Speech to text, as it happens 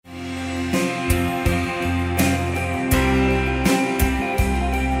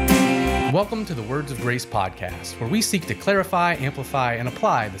welcome to the Words of Grace podcast, where we seek to clarify, amplify, and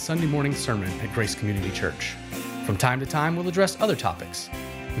apply the Sunday morning sermon at Grace Community Church. From time to time, we'll address other topics.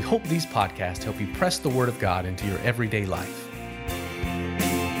 We hope these podcasts help you press the Word of God into your everyday life.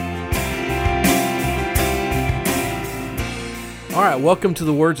 All right, welcome to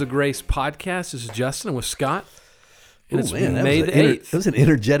the Words of Grace podcast. This is Justin. I'm with Scott. And it's man, May the 8th. That was an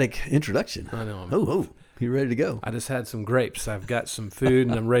energetic introduction. I know. Oh, you ready to go? I just had some grapes. I've got some food,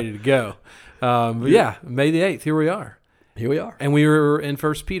 and I'm ready to go. But yeah, May the 8th, here we are. Here we are. And we were in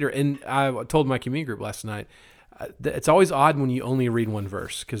 1 Peter. And I told my community group last night, it's always odd when you only read one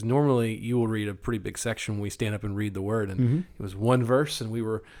verse, because normally you will read a pretty big section when we stand up and read the Word. And it was one verse, and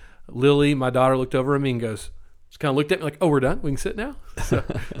Lily, my daughter, looked over at me and goes, just kind of looked at me like, oh, we're done? We can sit now?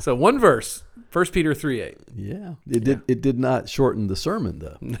 So one verse, 1 Peter 3:8. Yeah. It did not shorten the sermon,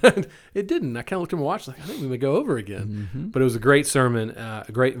 though. It didn't. I kind of looked at my watch like, I think we may go over again. But it was a great sermon, a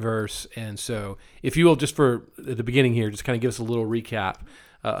great verse. And so if you will, just for at the beginning here, just kind of give us a little recap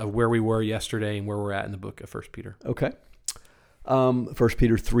of where we were yesterday and where we're at in the book of 1 Peter. Okay. 1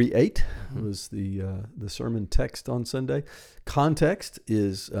 Peter 3:8 was the sermon text on Sunday. Context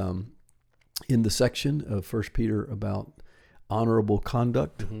is in the section of 1 Peter about honorable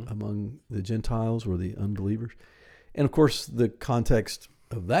conduct among the Gentiles or the unbelievers. And of course, the context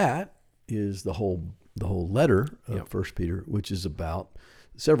of that is the whole letter of 1 Peter, which is about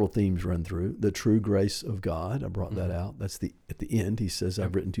several themes run through. The true grace of God. I brought that out. That's at the end. He says,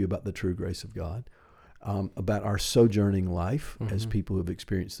 I've written to you about the true grace of God, about our sojourning life as people who have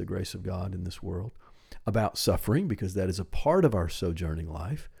experienced the grace of God in this world, about suffering, because that is a part of our sojourning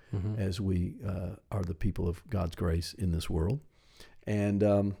life as we are the people of God's grace in this world. And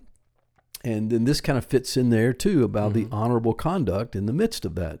then this kind of fits in there too about the honorable conduct in the midst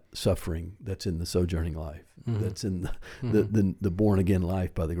of that suffering that's in the sojourning life, that's in the born again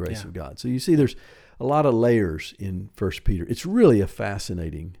life by the grace of God. So you see there's a lot of layers in 1 Peter. It's really a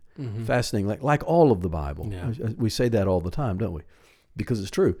fascinating, like all of the Bible. Yeah. We say that all the time, don't we? Because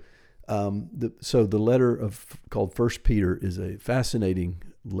it's true. So the letter called 1 Peter is a fascinating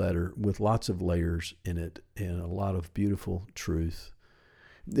letter with lots of layers in it and a lot of beautiful truth.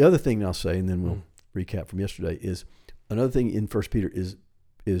 The other thing I'll say, and then we'll recap from yesterday, is another thing in 1 Peter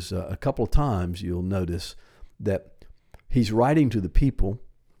is a couple of times you'll notice that he's writing to the people,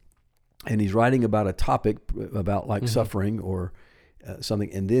 and he's writing about a topic about like suffering or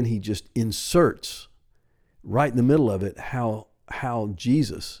something, and then he just inserts right in the middle of it how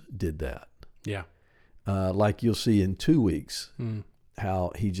Jesus did that. Yeah. Like you'll see in 2 weeks,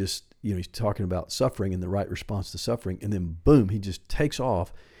 how he just, he's talking about suffering and the right response to suffering, and then boom, he just takes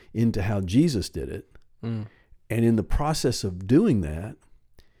off into how Jesus did it. And in the process of doing that,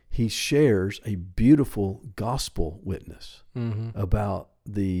 he shares a beautiful gospel witness about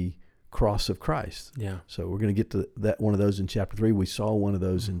the cross of Christ. Yeah. So we're going to get to that one of those in chapter 3. We saw one of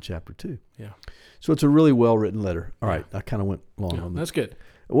those in chapter 2. Yeah. So it's a really well-written letter. All right. I kind of went long on that. That's good.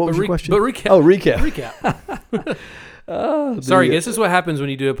 What was your question? But recap. Oh, recap. Sorry, this is what happens when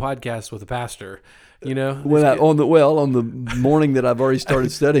you do a podcast with a pastor. On the morning that I've already started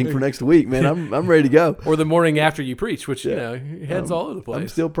studying for next week, man, I'm ready to go. Or the morning after you preach, which heads all over the place. I'm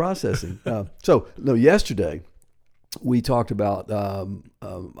still processing. Yesterday we talked about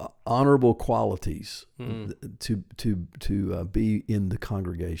honorable qualities to be in the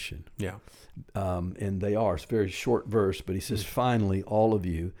congregation. Yeah. And they are. It's a very short verse, but he says, finally, all of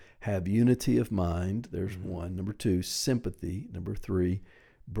you have unity of mind. There's one. Number 2, sympathy. Number 3,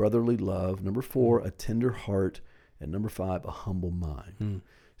 brotherly love. Number 4, a tender heart. And number 5, a humble mind.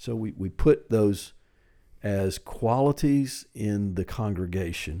 So we put those as qualities in the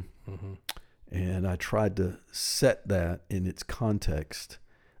congregation. And I tried to set that in its context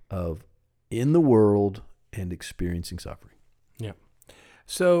of in the world and experiencing suffering. Yeah.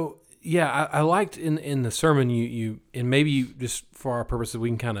 So, I liked in the sermon you and maybe you just for our purposes we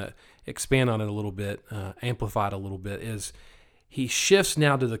can kind of expand on it a little bit, amplify it a little bit, is he shifts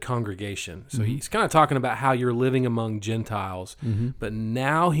now to the congregation. So he's kind of talking about how you're living among Gentiles, but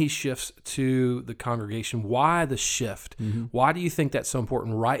now he shifts to the congregation. Why the shift? Why do you think that's so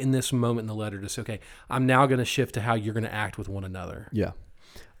important right in this moment in the letter to say, okay, I'm now going to shift to how you're going to act with one another? Yeah.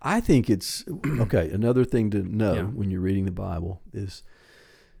 I think it's, another thing to know when you're reading the Bible is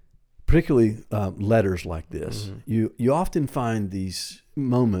particularly letters like this. You often find these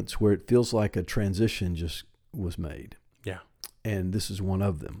moments where it feels like a transition just was made. Yeah. And this is one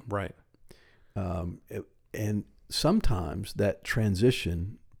of them. Right. And sometimes that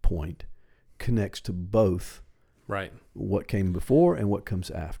transition point connects to both what came before and what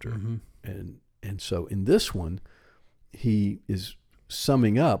comes after. And so in this one, he is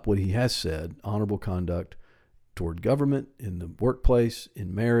summing up what he has said, honorable conduct toward government, in the workplace,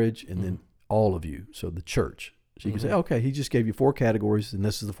 in marriage, and then all of you, so the church. So you can say, okay, he just gave you 4 categories, and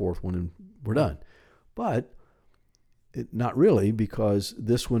this is the 4th one, and we're done. But not really, because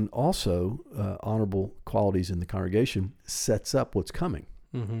this one also, honorable qualities in the congregation, sets up what's coming,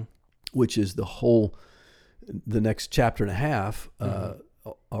 which is the next chapter and a half,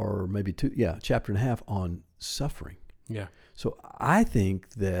 or maybe 2, chapter and a half on suffering. Yeah. So I think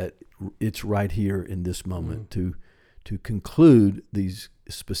that it's right here in this moment to conclude these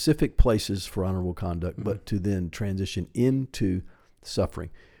specific places for honorable conduct, but to then transition into suffering,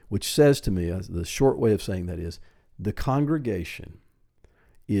 which says to me, the short way of saying that is, the congregation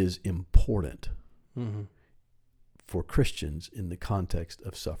is important for Christians in the context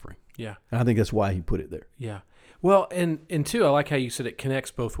of suffering. Yeah. And I think that's why he put it there. Yeah. Well, and too, I like how you said it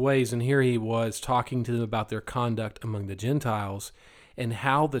connects both ways. And here he was talking to them about their conduct among the Gentiles and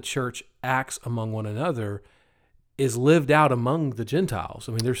how the church acts among one another is lived out among the Gentiles.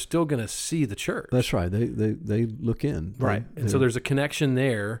 I mean, they're still going to see the church. That's right. They look in. Right. And so there's a connection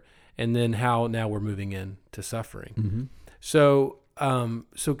there. And then how now we're moving into suffering. So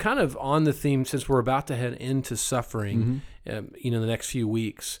kind of on the theme, since we're about to head into suffering, the next few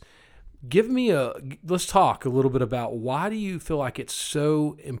weeks, let's talk a little bit about why do you feel like it's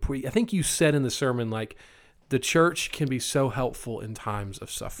so important? I think you said in the sermon, like, the church can be so helpful in times of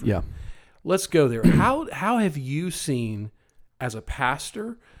suffering. Yeah. Let's go there. How have you seen, as a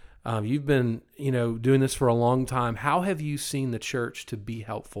pastor, you've been, doing this for a long time. How have you seen the church to be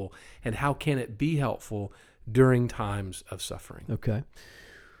helpful, and how can it be helpful during times of suffering? Okay.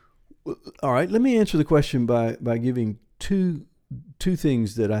 All right. Let me answer the question by giving two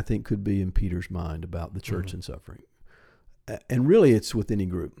things that I think could be in Peter's mind about the church and suffering. And really, it's with any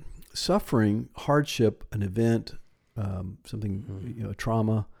group. Suffering, hardship, an event, something, a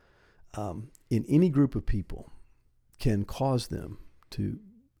trauma, in any group of people can cause them to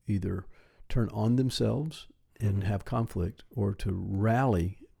either turn on themselves and have conflict, or to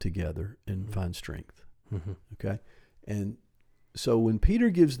rally together and find strength. Okay? And so when Peter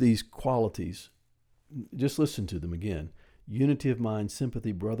gives these qualities, just listen to them again. Unity of mind,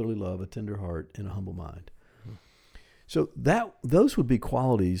 sympathy, brotherly love, a tender heart, and a humble mind. So those would be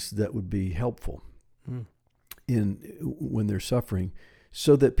qualities that would be helpful when they're suffering,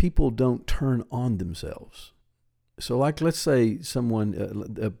 so that people don't turn on themselves. So, like, let's say someone,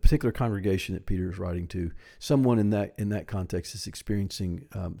 a particular congregation that Peter is writing to, someone in that context is experiencing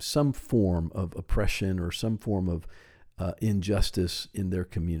some form of oppression or some form of injustice in their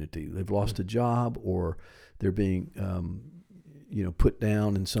community. They've lost a job, or they're being, put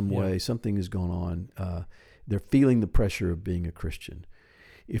down in some way. Something is going on. They're feeling the pressure of being a Christian.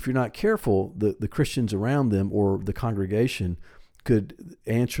 If you're not careful, the Christians around them or the congregation could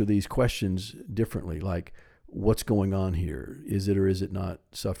answer these questions differently, like, what's going on here? Is it or is it not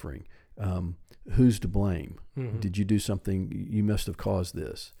suffering? Who's to blame? Did you do something? You must have caused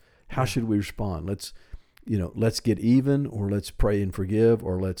this. How should we respond? Let's get even, or let's pray and forgive,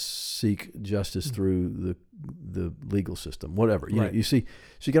 or let's seek justice through the legal system, whatever. You see,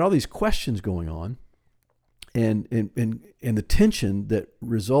 so you get all these questions going on, and the tension that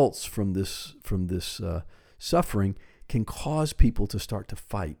results from this suffering can cause people to start to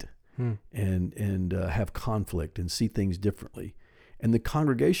fight and have conflict and see things differently. And the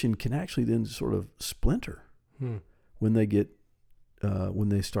congregation can actually then sort of splinter when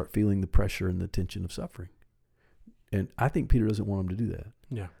they start feeling the pressure and the tension of suffering. And I think Peter doesn't want them to do that.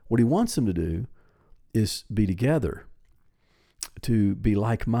 Yeah. What he wants them to do is be together, to be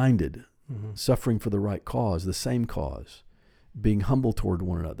like-minded, suffering for the right cause, the same cause, being humble toward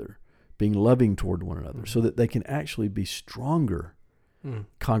one another, being loving toward one another, so that they can actually be stronger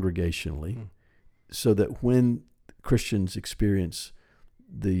congregationally, so that when Christians experience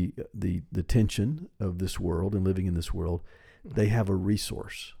the tension of this world and living in this world, they have a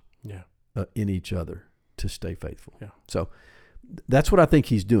resource in each other to stay faithful. Yeah. So that's what I think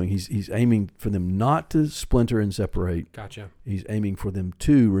he's doing. He's aiming for them not to splinter and separate. Gotcha. He's aiming for them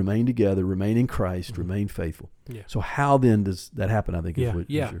to remain together, remain in Christ, remain faithful. Yeah. So how then does that happen, I think is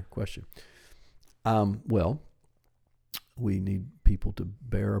your question. Well, we need people to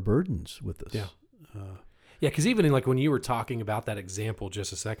bear our burdens with us. Yeah. Because even when you were talking about that example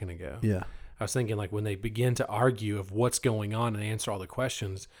just a second ago, I was thinking, when they begin to argue of what's going on and answer all the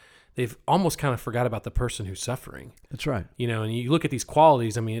questions, they've almost kind of forgot about the person who's suffering. That's right. And you look at these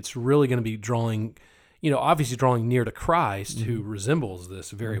qualities, it's really going to be drawing, obviously drawing near to Christ, who resembles this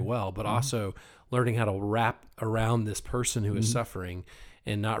very well, but also learning how to wrap around this person who is suffering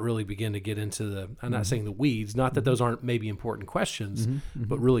and not really begin to get into I'm not saying the weeds, not that those aren't maybe important questions,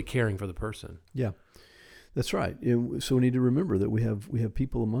 but really caring for the person. Yeah, that's right. So we need to remember that we have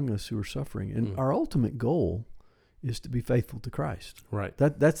people among us who are suffering, and our ultimate goal is to be faithful to Christ. Right.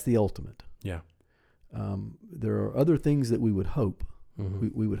 That's the ultimate. Yeah. There are other things that we would hope.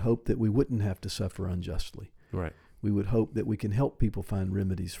 We would hope that we wouldn't have to suffer unjustly. Right. We would hope that we can help people find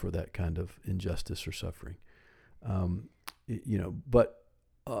remedies for that kind of injustice or suffering. But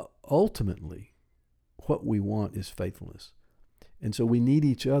ultimately, what we want is faithfulness. And so we need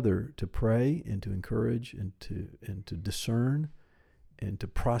each other to pray and to encourage and to discern and to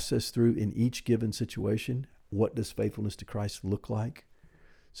process through in each given situation. What does faithfulness to Christ look like?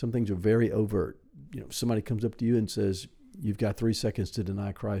 Some things are very overt. Somebody comes up to you and says, you've got 3 seconds to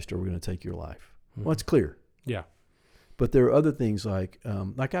deny Christ or we're going to take your life. Well, it's clear. Yeah. But there are other things like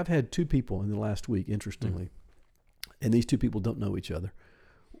I've had 2 people in the last week, interestingly, and these 2 people don't know each other,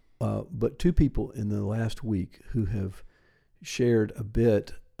 but 2 people in the last week who have shared a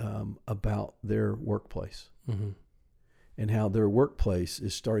bit about their workplace and how their workplace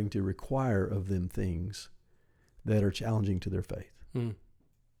is starting to require of them things that are challenging to their faith.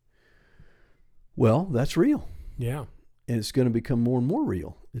 Well, that's real. Yeah. And it's going to become more and more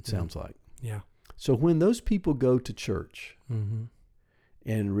real, it sounds like. Yeah. So when those people go to church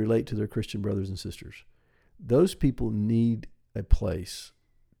and relate to their Christian brothers and sisters, those people need a place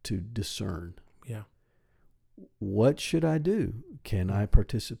to discern. Yeah. What should I do? Can I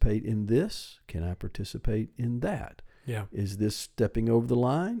participate in this? Can I participate in that? Yeah. Is this stepping over the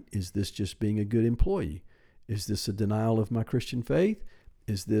line? Is this just being a good employee? Is this a denial of my Christian faith?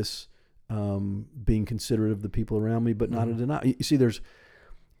 Is this being considerate of the people around me, but not a denial? You see,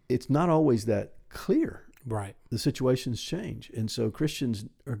 it's not always that clear. Right. The situations change. And so Christians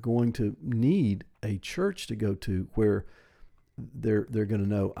are going to need a church to go to where they're going to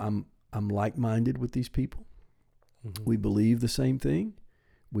know I'm like-minded with these people. We believe the same thing.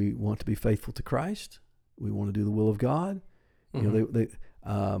 We want to be faithful to Christ. We want to do the will of God.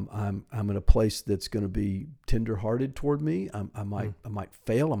 I'm in a place that's going to be tender-hearted toward me. I might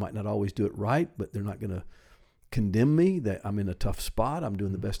fail. I might not always do it right, but they're not going to condemn me. That I'm in a tough spot. I'm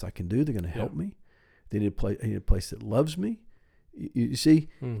doing the best I can do. They're going to help me. They need a place that loves me. You see,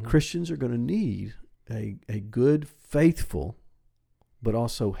 Christians are going to need a good, faithful, but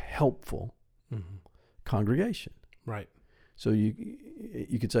also helpful congregation. Right. So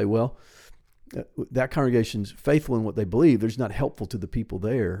you could say, well, that congregation's faithful in what they believe. They're just not helpful to the people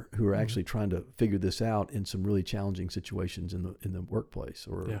there who are actually trying to figure this out in some really challenging situations in the workplace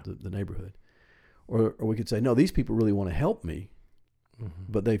or the neighborhood. Or we could say, no, these people really want to help me,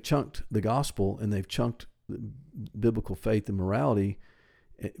 but they've chunked the gospel and they've chunked biblical faith and morality.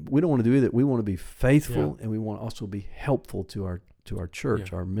 We don't want to do that. We want to be faithful, and we want to also be helpful to our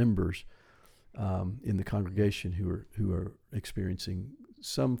church, our members in the congregation who are experiencing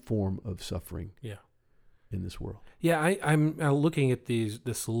some form of suffering in this world. Yeah, I'm looking at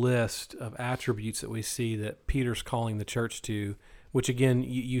this list of attributes that we see that Peter's calling the church to, which again,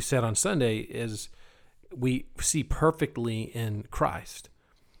 you said on Sunday, is we see perfectly in Christ.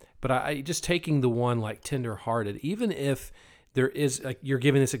 But I just taking the one like tender-hearted, even if there is, like you're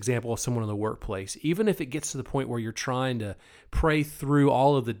giving this example of someone in the workplace, even if it gets to the point where you're trying to pray through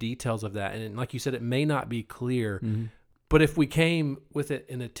all of the details of that, and like you said, it may not be clear, but if we came with it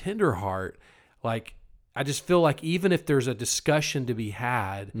in a tender heart, like I just feel like even if there's a discussion to be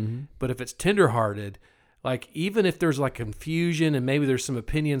had, but if it's tender-hearted, like even if there's like confusion and maybe there's some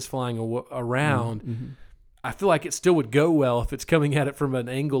opinions flying around, I feel like it still would go well if it's coming at it from an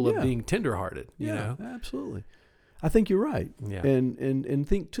angle of being tender-hearted. You know? Absolutely. I think you're right. Yeah. And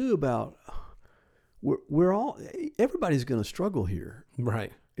think too about everybody's going to struggle here,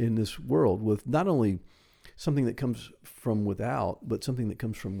 right, in this world with not only something that comes from without, but something that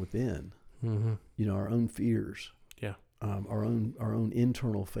comes from within. Our own fears. Yeah. Our own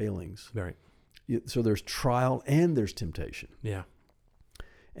internal failings. Right. So there's trial and there's temptation. Yeah.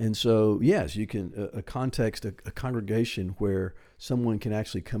 And so, yes, you can a congregation where someone can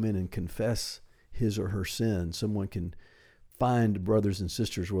actually come in and confess his or her sin. Someone can find brothers and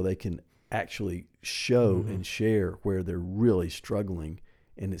sisters where they can actually show and share where they're really struggling,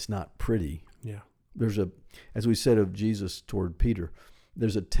 and it's not pretty. Yeah. There's as we said of Jesus toward Peter,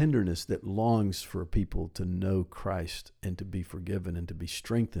 there's a tenderness that longs for people to know Christ and to be forgiven and to be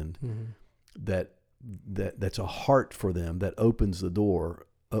strengthened. That's a heart for them that opens the door,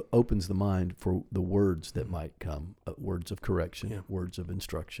 opens the mind for the words that might come, words of correction, words of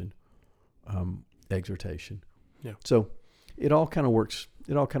instruction, exhortation. Yeah. So it all kind of works.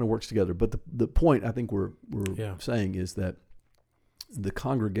 It all kind of works together. But the point I think we're saying is that the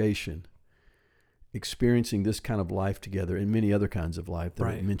congregation experiencing this kind of life together and many other kinds of life that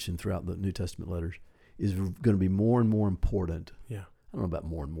are mentioned throughout the New Testament letters is going to be more and more important. Yeah. I don't know about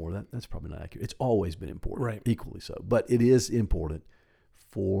more and more. That's probably not accurate. It's always been important, right? Equally so. But it is important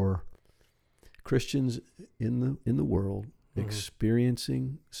for Christians in the world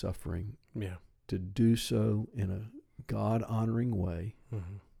experiencing suffering, to do so in a God-honoring way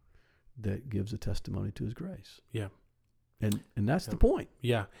that gives a testimony to His grace. Yeah. And that's the point.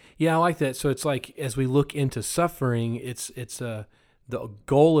 Yeah. Yeah, I like that. So it's like as we look into suffering, it's the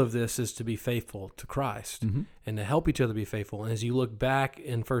goal of this is to be faithful to Christ and to help each other be faithful. And as you look back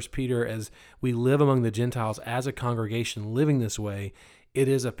in 1 Peter, as we live among the Gentiles as a congregation living this way, it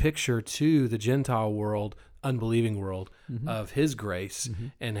is a picture to the Gentile world, unbelieving world, of His grace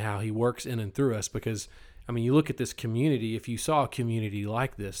and how He works in and through us. Because, I mean, you look at this community, if you saw a community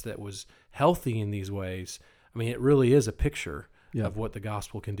like this that was healthy in these ways, I mean, it really is a picture of what the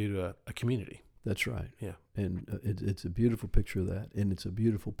gospel can do to a community. That's right. Yeah. And it's a beautiful picture of that. And it's a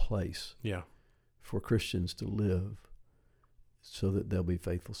beautiful place for Christians to live so that they'll be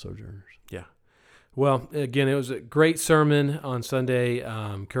faithful sojourners. Yeah. Well, again, it was a great sermon on Sunday.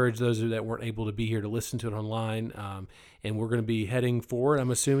 Encourage those that weren't able to be here to listen to it online. And we're going to be heading forward, I'm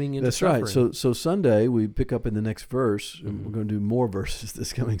assuming, into suffering. That's right. So Sunday, we pick up in the next verse. And we're going to do more verses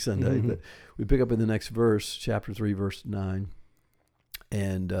this coming Sunday. But we pick up in the next verse, chapter 3, verse 9.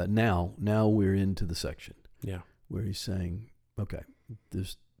 And now we're into the section where he's saying, okay,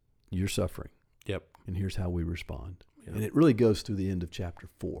 you're suffering. Yep. And here's how we respond. Yep. And it really goes through the end of chapter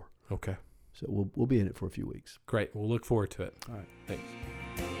 4. Okay. So we'll be in it for a few weeks. Great. We'll look forward to it. All right. Thanks.